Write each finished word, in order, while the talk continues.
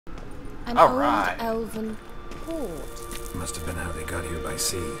An All old right. elven port. Must have been how they got here by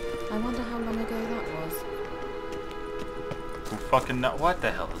sea. I wonder how long ago that was. Who fucking know? What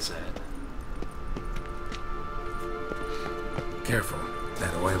the hell is that? Careful.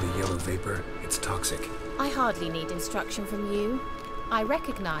 That oily yellow vapor, it's toxic. I hardly need instruction from you. I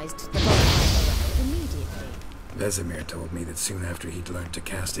recognized the volatile immediately. Vesemir told me that soon after he'd learned to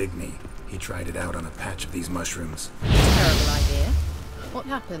cast Igni, he tried it out on a patch of these mushrooms. Terrible idea. What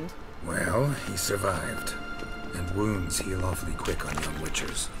happened? Well, he survived. And wounds heal awfully quick on young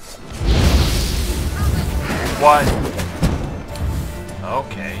witchers. What?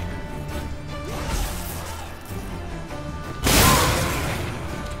 Okay.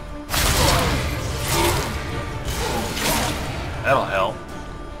 That'll help.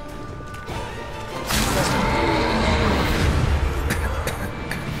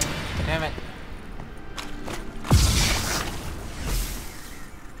 Damn it.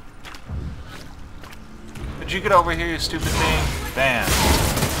 Would you get over here, you stupid thing?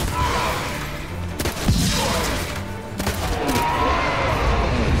 Bam.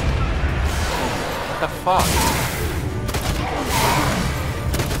 What the fuck?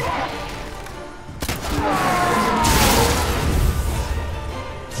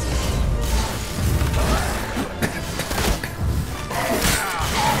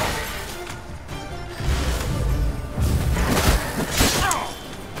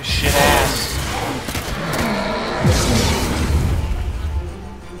 Shit ass.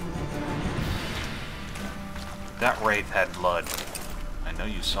 That wraith had blood. I know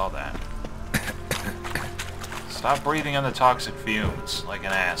you saw that. Stop breathing in the toxic fumes like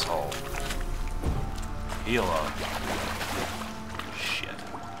an asshole. Heal up. Shit.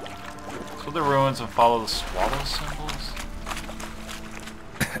 Go to the ruins and follow the swallow symbols.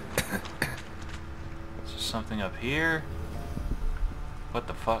 Is there something up here? What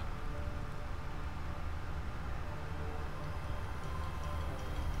the fuck?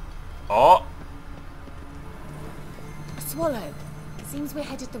 Oh! A swallow. Seems we're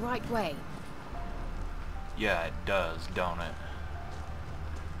headed the right way. Yeah, it does, don't it?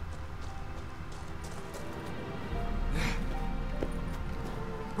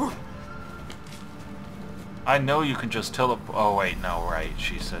 I know you can just teleport. Oh wait, no, right.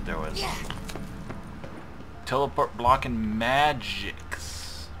 She said there was teleport blocking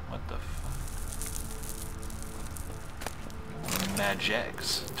magics. What the fuck?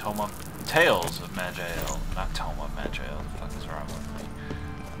 Magics. Toma. Tales of Magiel. Not Toma Magiel. What the fuck is wrong with me?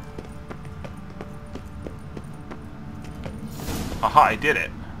 Aha, I did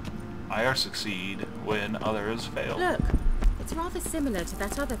it. I succeed when others fail. Look, it's rather similar to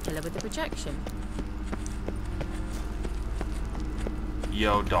that other pillar with the projection.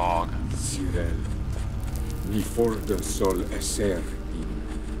 Yo, dog. Cyril, ni for de sol esser in.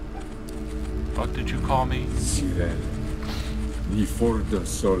 Fuck did you call me? Cyril, ni for de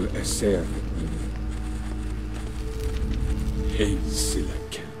sol esser in. Hey, Silla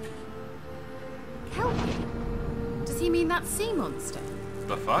Kelpie. Kelpie? Does he mean that sea monster?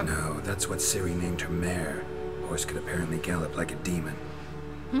 The fuck? No, that's what Ciri named her mare. Horse could apparently gallop like a demon.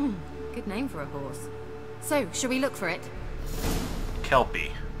 Good name for a horse. So, shall we look for it?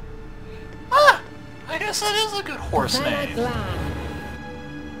 Kelpie. Ah! I guess that is a good horse name. Well,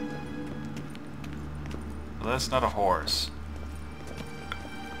 that's not a horse.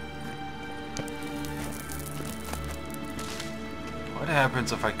 What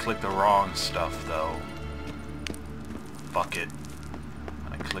happens if I click the wrong stuff, though? Fuck it.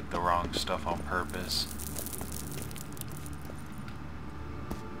 I clicked the wrong stuff on purpose.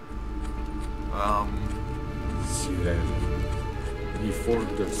 Cyril, ni for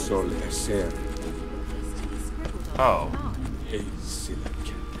de sol esser. Oh. Hey, Silla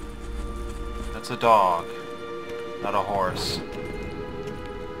Kelpie. That's a dog, not a horse.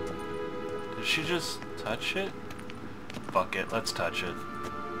 Did she just touch it? Fuck it, let's touch it.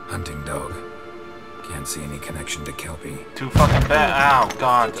 Hunting dog. Can't see any connection to Kelpie. Too fucking bad. Ow,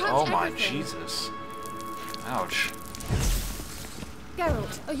 God. Touch Oh my everything. Jesus. Ouch.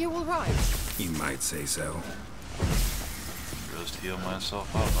 Geralt, are you alright? You might say so. Just heal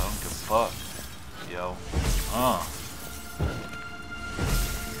myself up. I don't give a fuck. Yo.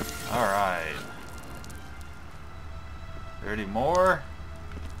 Alright. 30 more?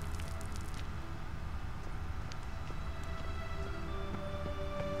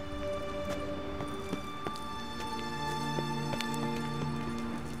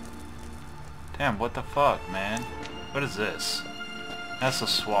 Damn, what the fuck, man? What is this? That's a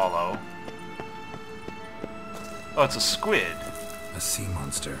swallow. Oh, it's a squid. A sea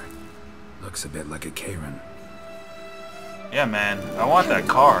monster. Looks a bit like a Karen. Yeah, man. I want that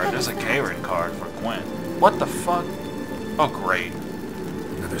card. There's a Karazard card for Gwen. What the fuck? Oh, great.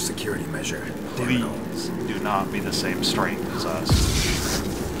 Another security measure. Damn it all. Please do not be the same strength as us.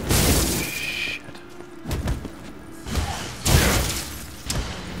 Shit.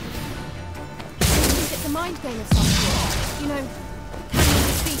 It's a mind game of some sort. You know, can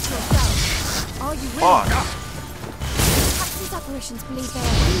you speak to yourself? Are you really? Fuck. Perhaps these apparitions believe they are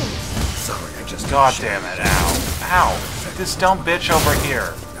humans. Sorry, I just... God damn it. Ow. Ow. This dumb bitch over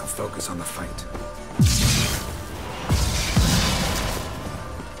here. Now focus on the fight.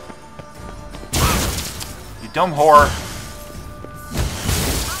 You dumb whore.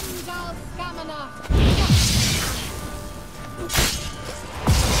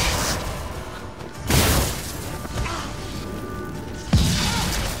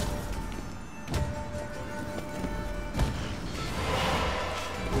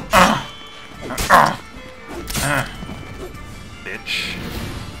 Bitch.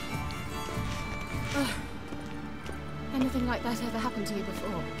 Anything like that ever happened to you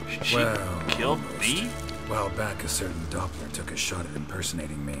before? She Well, killed almost. me? A while back, a certain Doppler took a shot at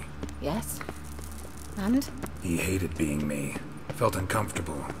impersonating me. Yes. And? He hated being me. Felt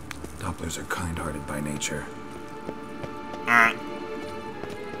uncomfortable. Dopplers are kind-hearted by nature.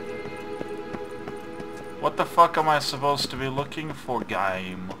 What the fuck am I supposed to be looking for,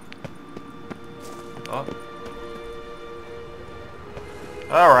 game? Oh.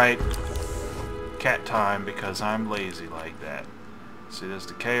 Alright. Cat time, because I'm lazy like that. See, there's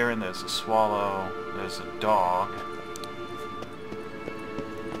the Karazard, there's a swallow, there's a dog.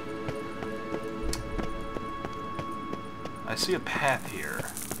 I see a path here.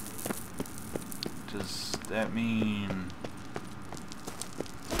 Does that mean...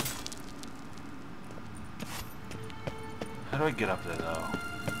 How do I get up there, though?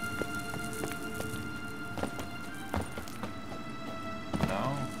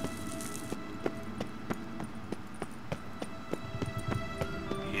 No?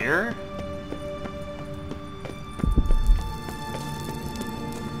 Here?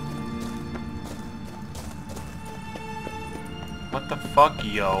 What the fuck,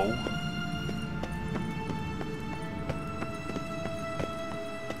 yo?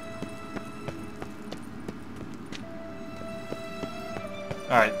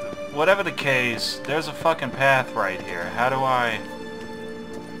 Alright, whatever the case, there's a fucking path right here. How do I...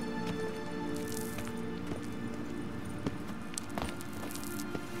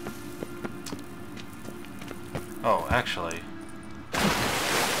 Oh, actually...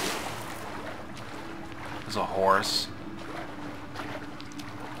 There's a horse.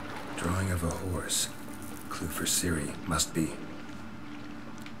 Drawing of a horse. Clue for Siri. Must be.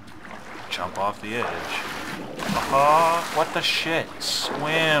 Jump off the edge. Aha! What the shit?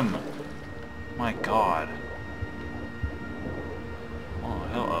 Swim! My god. Oh,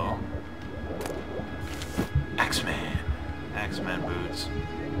 hello. X-Man. X-Man boots.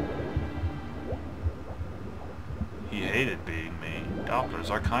 He hated being me. Dopplers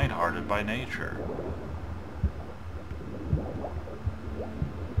are kind-hearted by nature.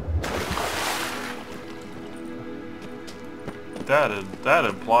 That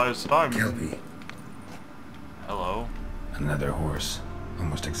implies that I'm... Kelby. Hello? Another horse.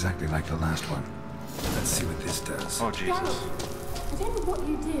 Almost exactly like the last one. Let's see what this does. Oh, Jesus. Geralt, I don't know what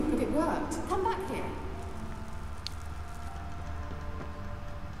you did, but it worked. Come back here.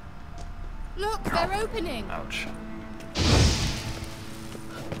 Look, they're opening. Ouch.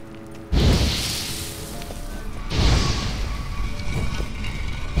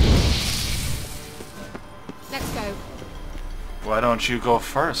 Let's go. Why don't you go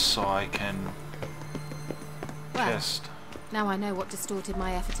first so I can Well, just... now I know what distorted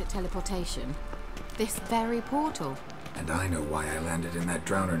my effort at teleportation. This very portal. And I know why I landed in that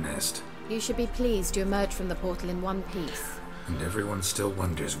drowner nest. You should be pleased you emerged from the portal in one piece. And everyone still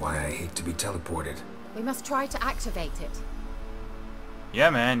wonders why I hate to be teleported. We must try to activate it. Yeah,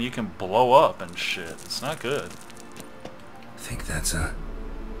 man, you can blow up and shit. It's not good. I think that's a...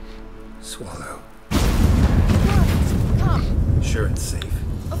 swallow. Right, come. Sure it's safe.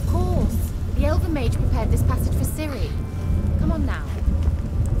 Of course. The Elven Mage prepared this passage for Ciri. Come on now.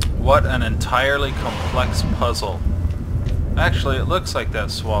 What an entirely complex puzzle. Actually, it looks like that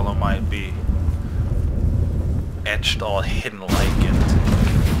swallow might be etched all hidden-like into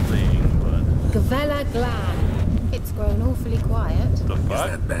the thing, but... Gavella Glan. It's grown awfully quiet. The Is fuck?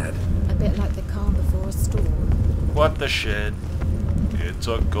 that bad? A bit like the calm before a storm. What the shit? It's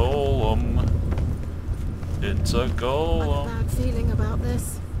a golem. It's a I've a golem. bad feeling about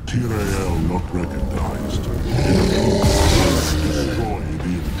this. Tyrael not recognized. Destroy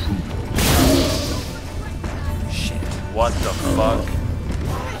the intruder. Shit. What the fuck?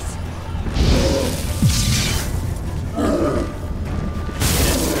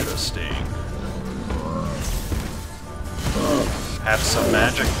 Interesting. Have some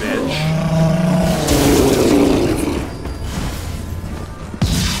magic, bitch.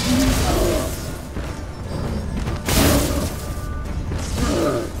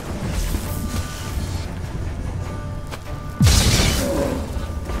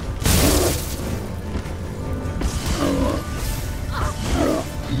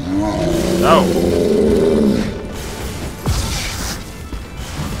 No.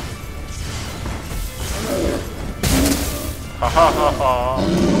 Ha ha ha ha.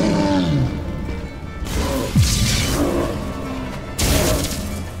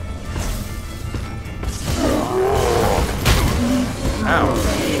 Ow,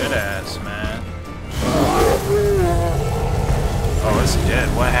 shit ass, man. Oh, it's dead.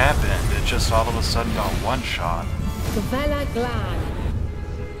 What happened? It just all of a sudden got one shot. Gavella Glan.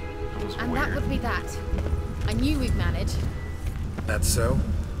 And that would be that. I knew we'd manage. That's so?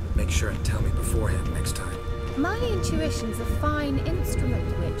 Make sure and tell me beforehand next time. My intuition's a fine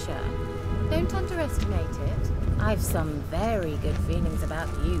instrument, Witcher. Don't underestimate it. I've some very good feelings about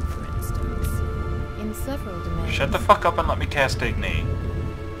you, for instance. In several domains. Shut the fuck up and let me cast Igni.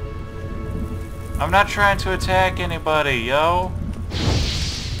 I'm not trying to attack anybody, yo.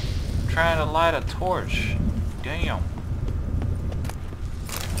 I'm trying to light a torch. Damn.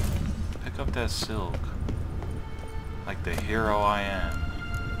 Pick up that silk. Like the hero I am.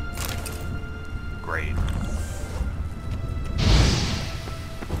 Great.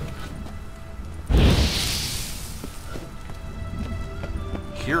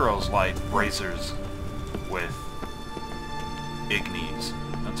 Heroes light bracers with Ignis.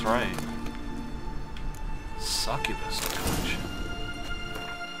 That's right. Succubus touch.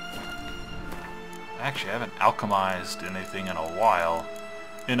 Actually, I haven't alchemized anything in a while.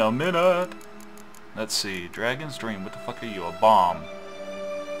 In a minute! Let's see. Dragon's Dream. What the fuck are you? A bomb.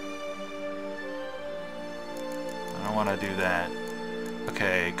 I don't want to do that.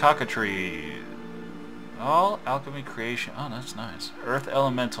 Okay, Cockatree. All alchemy creation. Oh, that's nice. Earth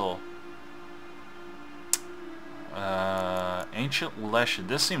Elemental. Ancient Lesson.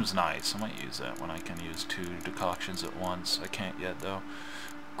 This seems nice. I might use that when I can use 2 decoctions at once. I can't yet, though.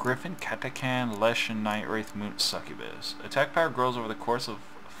 Griffin, Katakan, Leshen, Night Wraith, Moon, Succubus. Attack power grows over the course of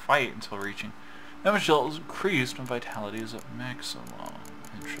a fight until reaching. Damage dealt is increased when vitality is at maximum.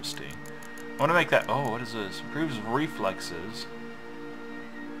 Interesting. I want to make that... Oh, what is this? Improves reflexes.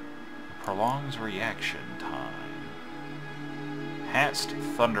 Prolongs reaction time. Enhanced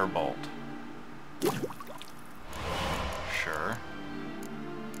Thunderbolt. Sure.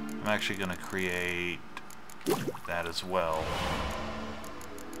 I'm actually going to create that as well.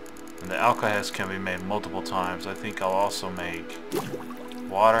 And the alcohol can be made multiple times. I think I'll also make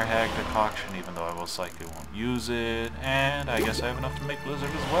Water Hag Decoction, even though I most likely won't use it. And I guess I have enough to make Blizzard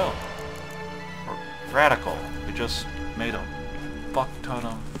as well. Or Radical. We just made a fuck ton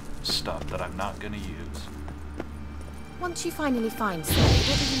of stuff that I'm not going to use. Once you finally find Sally,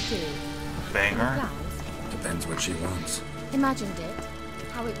 what will you do? Banger? Plans? Depends what she wants. Imagined it.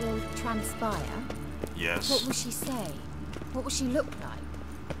 How it will transpire. Yes. What will she say? What will she look like?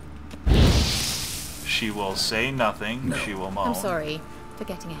 She will say nothing. No. She will moan. I'm sorry for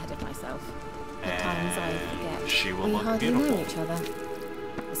getting ahead of myself. At times I forget. She will we look hardly beautiful. know each other.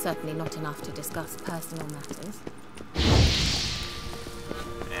 Certainly not enough to discuss personal matters.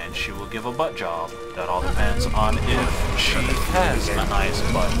 And she will give a butt job. That all depends on if she has a nice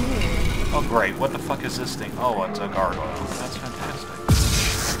butt. Oh great, what the fuck is this thing? Oh, it's a gargoyle. That's fantastic.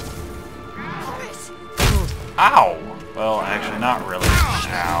 Ow! Well, actually not really.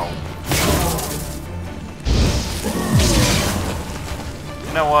 Ow.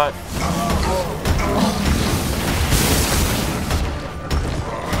 You know what?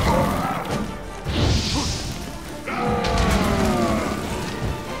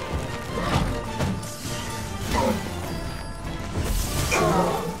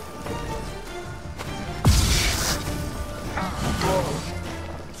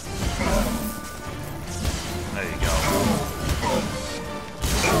 There you go.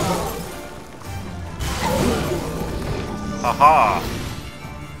 Haha!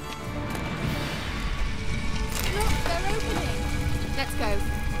 Look, they're opening. Let's go.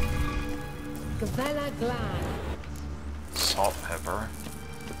 Gavella Glan. Salt pepper.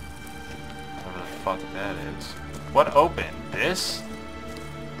 Whatever the fuck that is. What opened? This?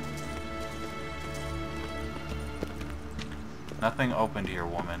 Nothing opened here,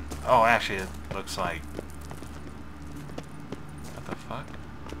 woman. Oh, actually, it looks like... What the fuck?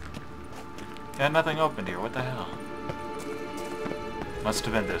 Yeah, nothing opened here. What the hell? Must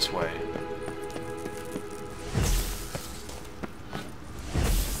have been this way.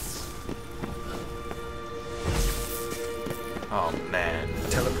 Oh man.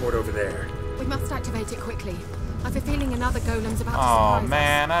 Teleport over there. We must activate it quickly. I've a feeling another golem's about to Oh surprise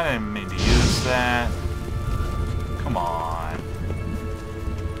man, I didn't mean to use that. Come on.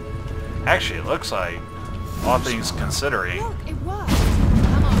 Actually, it looks like, all things considering, us. Look, it worked.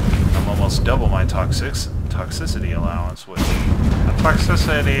 Come on. I'm almost double my toxicity allowance, which a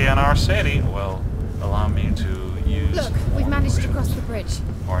toxicity in our city will allow me to use Look, we've managed to cross the bridge.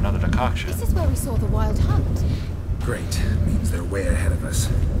 or another decoction. This is where we saw the wild hunt. Great. Means they're way ahead of us.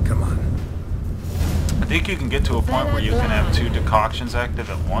 Come on. I think you can get to a point where you can have 2 decoctions active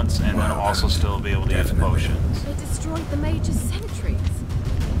at once and then also still be able to use potions. They destroyed the mage's sentries.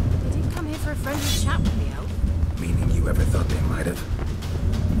 They didn't come here for a friendly chat with the elf. Meaning you ever thought they might have?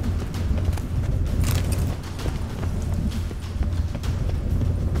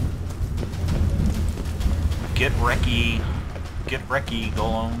 Get wrecky. Get wrecky,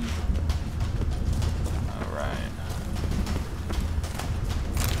 Golem. Alright.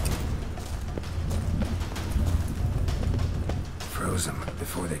 Froze them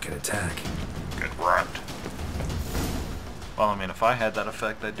before they could attack. Get wrecked. Well, I mean, if I had that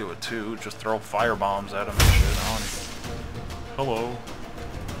effect, I'd do it too. Just throw fire bombs at them and shit. I don't even... Hello.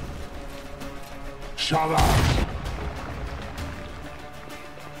 Shut up!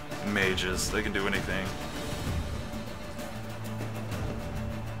 Mages, they can do anything.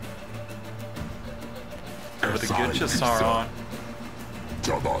 But the Gitchis are on.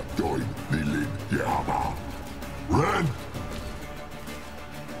 Jabba doin nilin yama. Ren!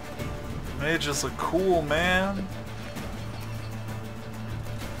 Mages look cool, man.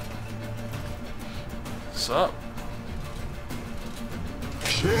 What's up?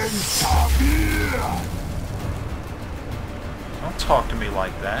 Ken Tabir! Don't talk to me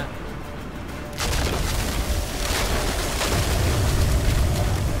like that.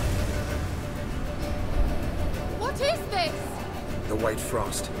 What is this? The White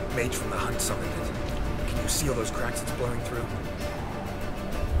Frost. Mage from the hunt summoned it. Can you see all those cracks it's blowing through?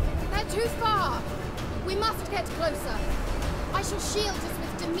 They're too far. We must get closer. I shall shield us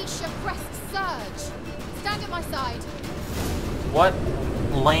with Demetia Crest's surge. Stand at my side. What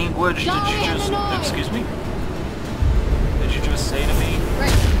language did Sorry, you just... Illinois. Excuse me? Did you just say to me?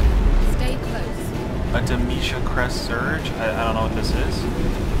 Right. Stay close. A Demetia Crest Surge? I don't know what this is.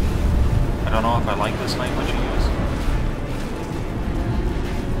 I don't know if I like this language you use.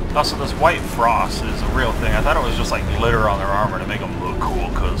 Also, this White Frost is a real thing. I thought it was just like glitter on their armor to make them look cool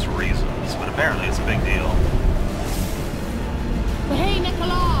because reasons, but apparently it's a big deal. Hey,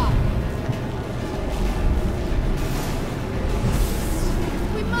 Nicola!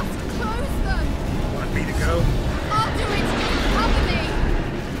 We must close them! Want me to go? I'll do it! Cover me!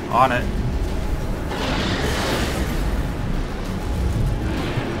 On it.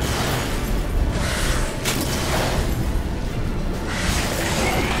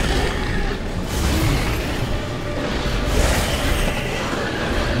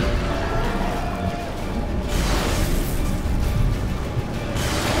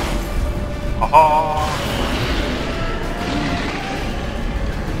 Oh.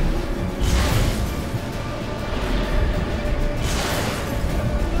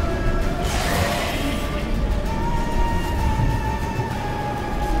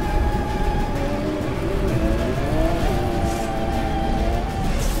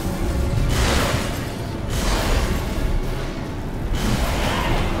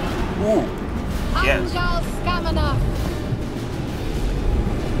 Ooh. Yes. Angal Scamina!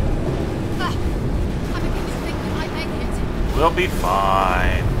 I'm beginning to think we might make it. We'll be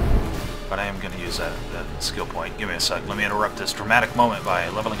fine. But I am going to use that skill point. Give me a sec. Let me interrupt this dramatic moment by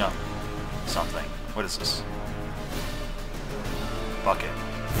leveling up something. What is this? Bucket.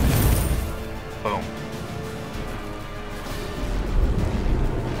 Boom.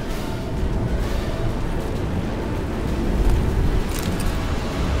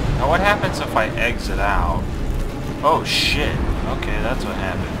 Now what happens if I exit out? Oh shit. Okay, that's what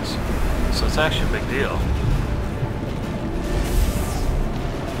happens. So it's actually a big deal.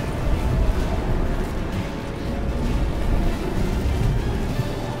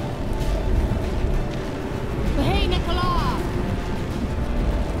 Hey, Nicola!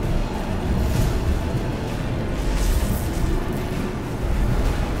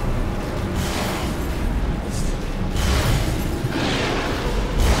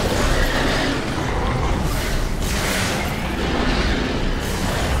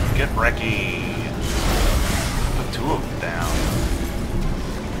 Get wrecky. Put 2 of them down.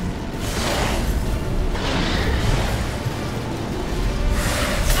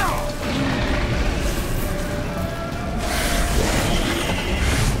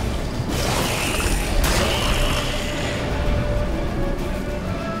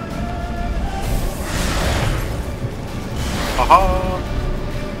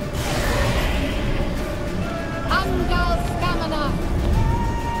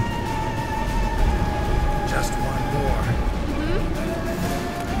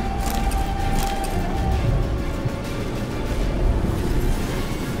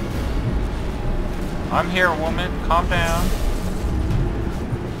 I'm here, woman. Calm down.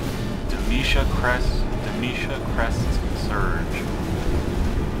 Demisha Crest's Surge.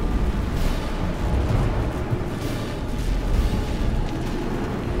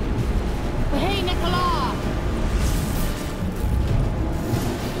 Hey, Nicola!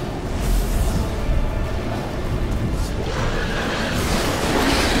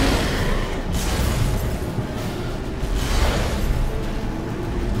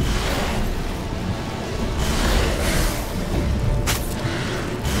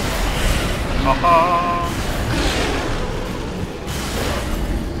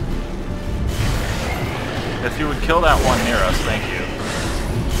 If you would kill that one near us, thank you.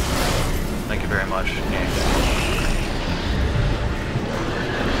 Thank you very much.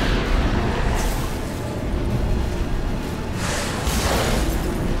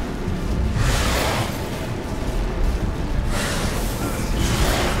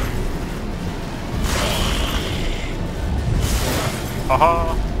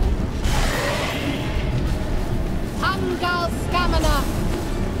 Haha. Angal Stamina!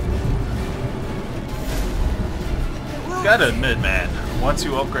 Gotta admit, man, once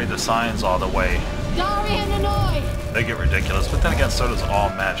you upgrade the signs all the way, Darian Annoy! they get ridiculous, but then again, so does all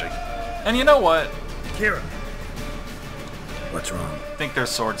magic. And you know what? Kira! What's wrong? I think there's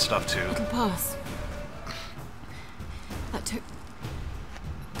sword stuff too. I can pass. That took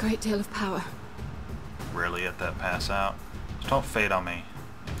a great deal of power. Really let that pass out. Just don't fade on me.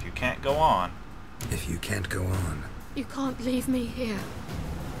 If you can't go on. If you can't go on, You can't leave me here.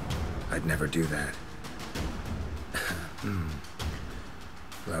 I'd never do that.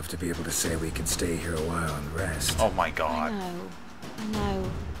 Love to be able to say we could stay here a while and rest. Oh my I god. know.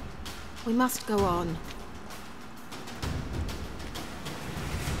 We must go on.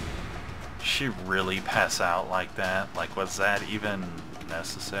 She really pass out like that? Like, was that even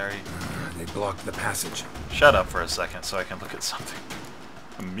necessary? They blocked the passage. Shut up for a second so I can look at something.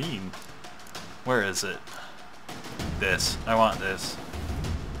 Mean. Where is it? This. I want this.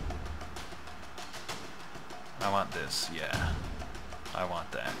 I want this, yeah. I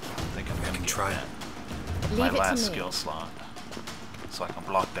want that. I think I'm gonna get try that. Leave My it to last me. skill slot. So I can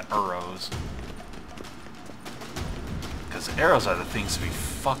block the arrows. Because arrows are the things to be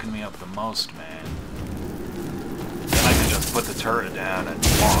fucking me up the most, man. Then I can just put the turret down and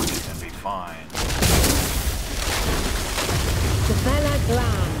walk and be fine. Gavella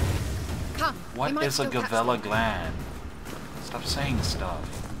Gland. Come. What we might is a still catch Gavella them. gland? Stop saying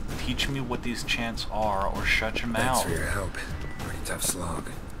stuff. Teach me what these chants are or shut your Thanks mouth. for your help. Pretty tough slog.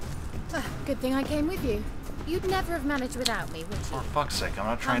 Ah, good thing I came with you. You'd never have managed without me, would you? For fuck's sake, I'm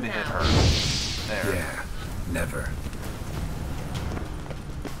not trying to hit Come her. There. Yeah, never.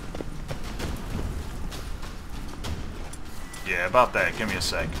 Yeah, about that. Give me a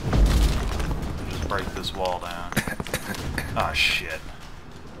sec. Just break this wall down. Ah, shit.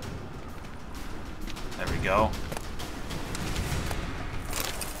 There we go.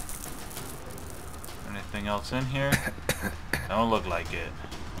 Anything else in here? Don't look like it.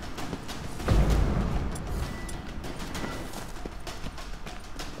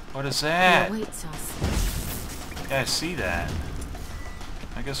 What is that? He awaits us. Yeah, I see that.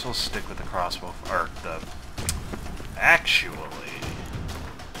 I guess we'll stick with the crossbow. Or the... Actually...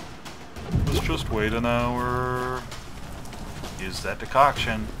 Let's just wait an hour. Use that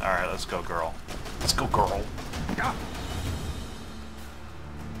decoction. Alright, let's go, girl. Let's go, girl.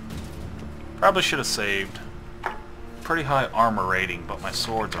 Probably should have saved. Pretty high armor rating, but my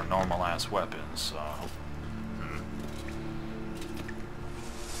swords are normal-ass weapons, so...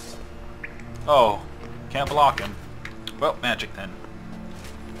 Oh, can't block him. Well, magic then.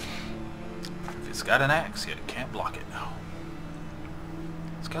 If he's got an axe, you can't block it now.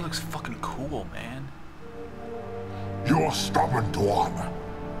 This guy looks fucking cool, man. You're stubborn one.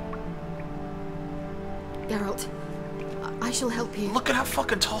 Geralt, I shall help you. Look at how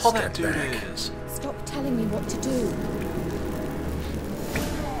fucking tall that dude back. is. Stop telling me what to do.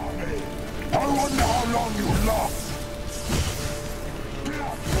 I wonder how long you last.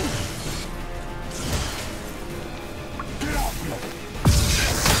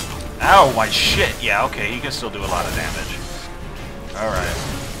 Ow, my shit. Yeah, okay, he can still do a lot of damage. Alright.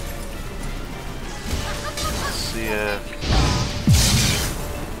 Let's see if...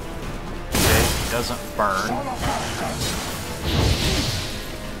 Okay, he doesn't burn.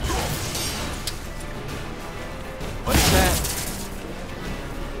 What's that?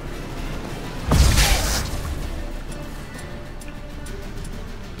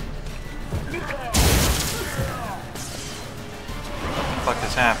 What the fuck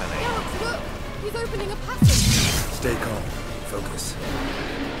is happening? Geralt, look! He's opening a passage. Stay calm. Focus.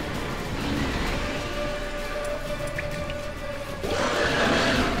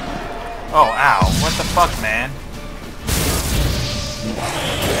 Oh, ow. What the fuck, man?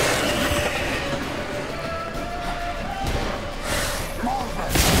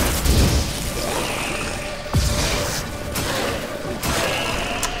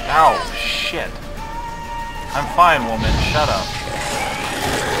 Ow, shit. I'm fine, woman. Shut up.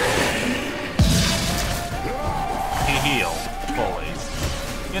 He healed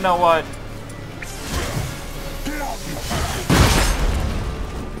fully. You know what?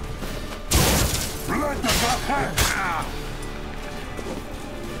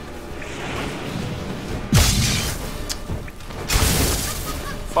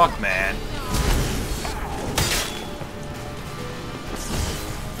 Fuck, man.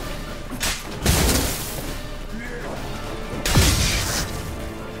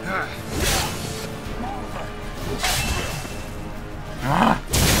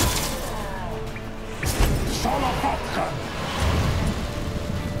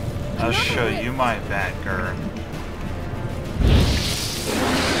 I'll show you my Batgirl.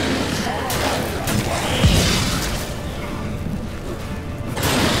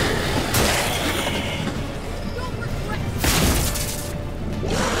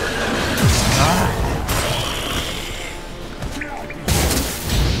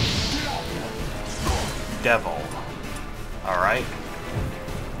 Devil. Alright.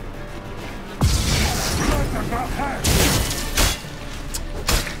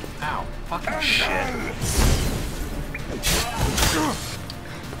 Ow, fucking shit.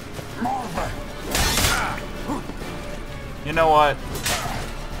 You know what?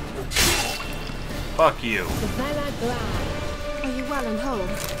 Fuck you. Are you well and whole?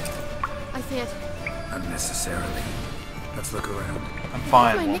 I feared. Unnecessarily. Let's look around. I'm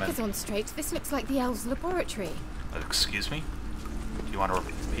fine, My woman. knickers on straight. This looks like the elves' laboratory. Excuse me? Do you want to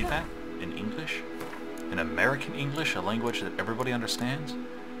repeat that? In English? In American English, a language that everybody understands?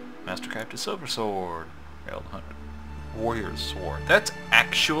 Mastercrafted silver sword. Railed hunter. Warrior's sword. That's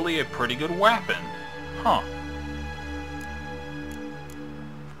actually a pretty good weapon. Huh.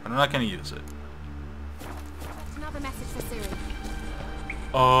 But I'm not going to use it. Another message for Siri.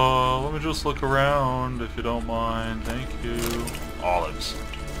 Let me just look around if you don't mind. Thank you. Olives.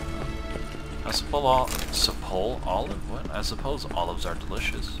 I suppose olive? What? I suppose olives are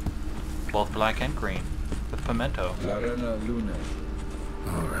delicious. Both black and green. With pimento.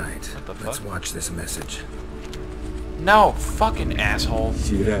 Alright, What the let's fuck? watch this message. No, fucking asshole.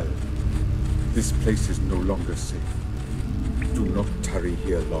 Tyrell, this place is no longer safe. Do not tarry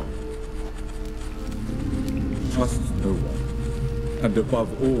here long. Trust no one. And above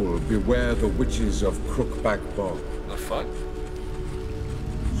all, beware the witches of Crookback Bog. The fuck?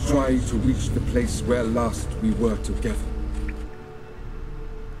 Try to reach the place where last we were together.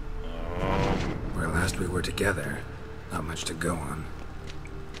 Where last we were together, not much to go on.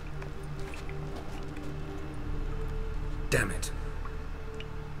 Damn it.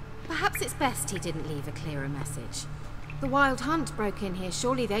 Perhaps it's best he didn't leave a clearer message. The Wild Hunt broke in here.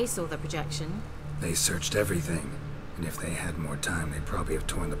 Surely they saw the projection. They searched everything, and if they had more time, they'd probably have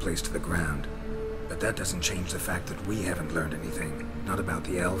torn the place to the ground. But that doesn't change the fact that we haven't learned anything. Not about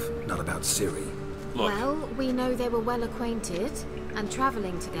the elf, not about Ciri. Look. Well, we know they were well acquainted and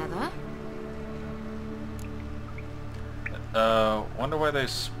traveling together. Wonder why they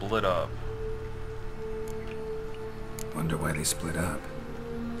split up. Wonder why they split up.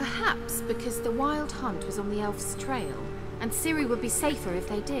 Perhaps because the Wild Hunt was on the elf's trail, and Ciri would be safer if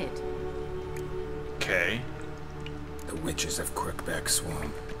they did. Okay. The witches of Crookback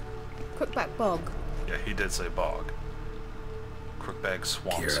Swamp. Crookback Bog. Yeah, he did say bog. Crookback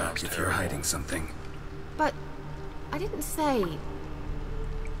Swamp Kira, sounds if terrible. you're hiding something. But I didn't say.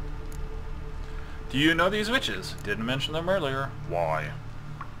 Do you know these witches? Didn't mention them earlier. Why?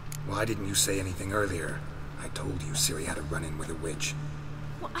 Why didn't you say anything earlier? I told you Ciri had a run-in with a witch.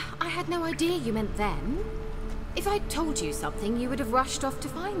 Well, I had no idea you meant then. If I'd told you something, you would have rushed off to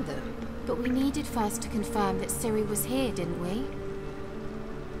find them. But we needed first to confirm that Ciri was here, didn't we?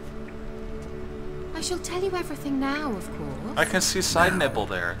 I shall tell you everything now, of course. I can see side Now, nipple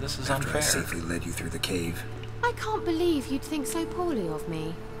there. This is After I unfair. safely led you through the cave. I can't believe you'd think so poorly of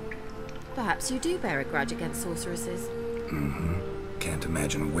me. Perhaps you do bear a grudge against sorceresses. Mm-hmm. Can't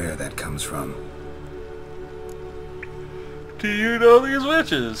imagine where that comes from. Do you know these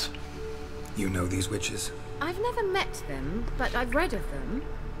witches? You know these witches? I've never met them, but I've read of them.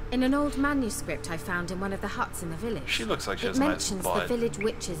 In an old manuscript I found in one of the huts in the village. She looks like she it has nice mentions blood. the village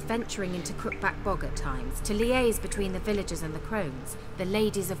witches venturing into Crookback Bog at times to liaise between the villagers and the crones, the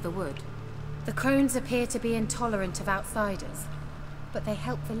ladies of the wood. The crones appear to be intolerant of outsiders, but they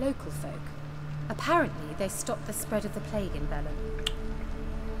help the local folk. Apparently, they stop the spread of the plague in Velen.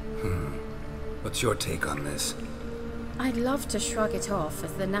 What's your take on this? I'd love to shrug it off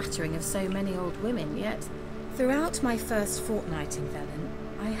as the nattering of so many old women, yet throughout my first fortnight in Velen,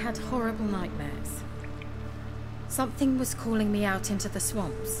 I had horrible nightmares. Something was calling me out into the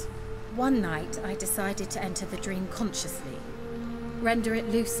swamps. One night, I decided to enter the dream consciously, render it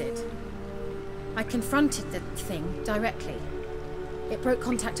lucid. I confronted the thing directly. It broke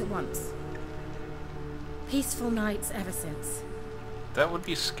contact at once. Peaceful nights ever since. That would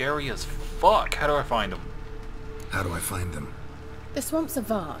be scary as fuck. How do I find them? How do I find them? The swamps are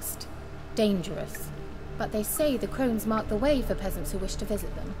vast, dangerous, but they say the crones mark the way for peasants who wish to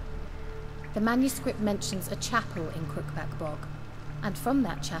visit them. The manuscript mentions a chapel in Crookback Bog, and from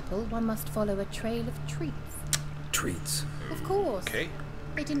that chapel one must follow a trail of treats. Treats? Of course. Okay.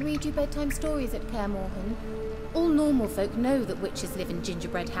 They didn't read you bedtime stories at Kaer Morhen. All normal folk know that witches live in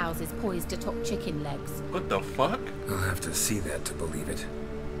gingerbread houses poised atop chicken legs. What the fuck? I'll have to see that to believe it.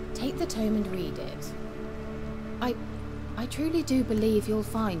 Take the tome and read it. I truly do believe you'll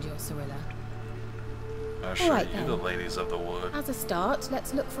find your Cyrilla. I'll show right, you then. the ladies of the wood. As a start,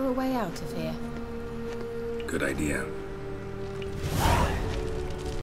 let's look for a way out of here. Good idea.